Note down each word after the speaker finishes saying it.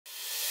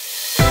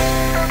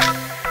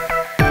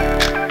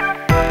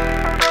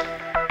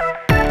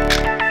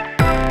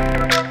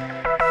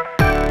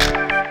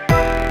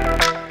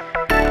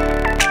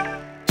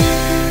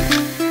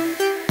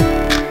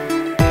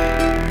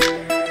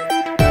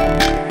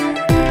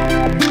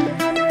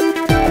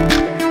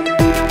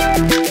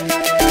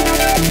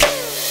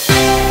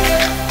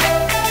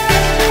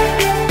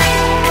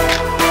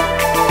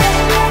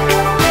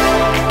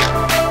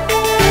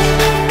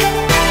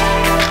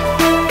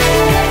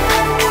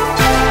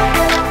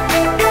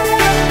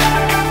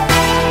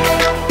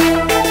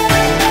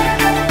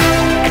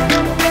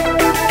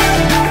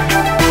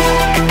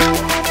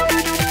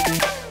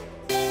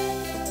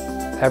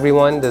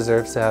Everyone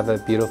deserves to have a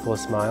beautiful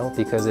smile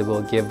because it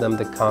will give them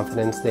the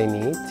confidence they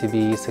need to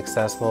be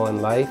successful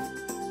in life.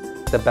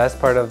 The best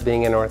part of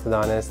being an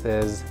orthodontist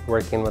is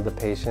working with the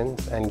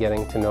patients and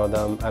getting to know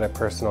them at a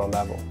personal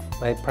level.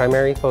 My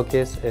primary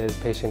focus is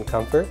patient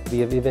comfort. We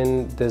have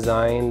even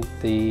designed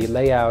the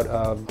layout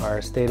of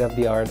our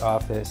state-of-the-art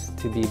office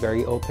to be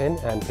very open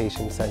and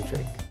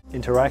patient-centric.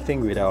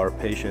 Interacting with our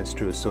patients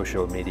through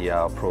social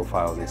media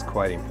profiles is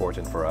quite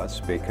important for us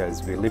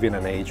because we live in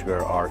an age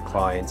where our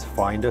clients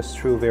find us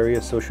through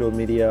various social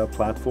media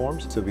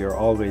platforms. So we are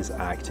always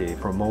active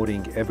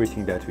promoting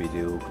everything that we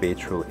do, be it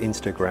through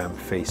Instagram,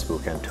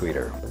 Facebook and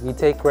Twitter. We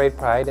take great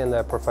pride in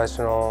the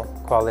professional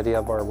quality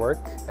of our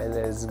work, and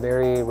it is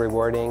very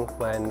rewarding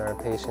when our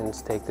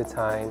patients take the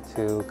time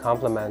to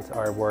compliment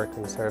our work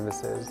and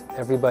services.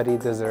 Everybody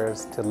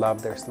deserves to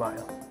love their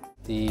smile.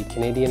 The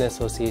Canadian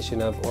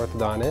Association of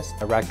Orthodontics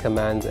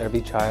recommends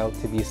every child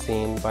to be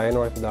seen by an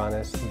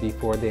orthodontist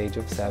before the age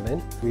of 7.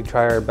 We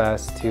try our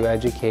best to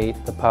educate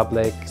the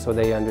public so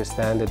they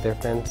understand the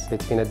difference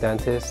between a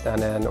dentist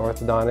and an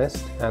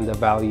orthodontist and the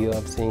value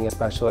of seeing a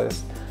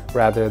specialist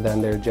rather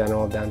than their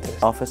general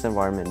dentist. Office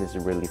environment is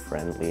really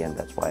friendly, and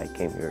that's why I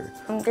came here.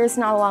 There's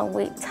not a long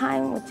wait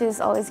time, which is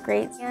always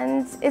great,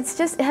 and it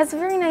has a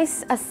very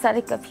nice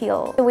aesthetic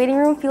appeal. The waiting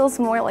room feels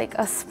more like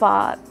a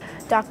spa.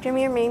 Dr.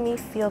 Mir made me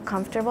feel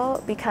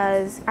comfortable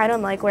because I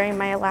don't like wearing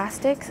my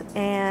elastics,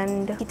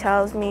 and he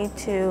tells me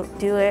to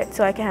do it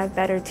so I can have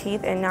better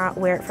teeth and not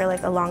wear it for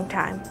like a long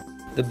time.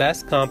 The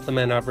best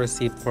compliment I've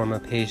received from a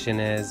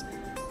patient is,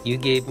 "You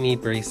gave me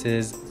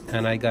braces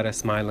and I got a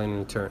smile in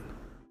return."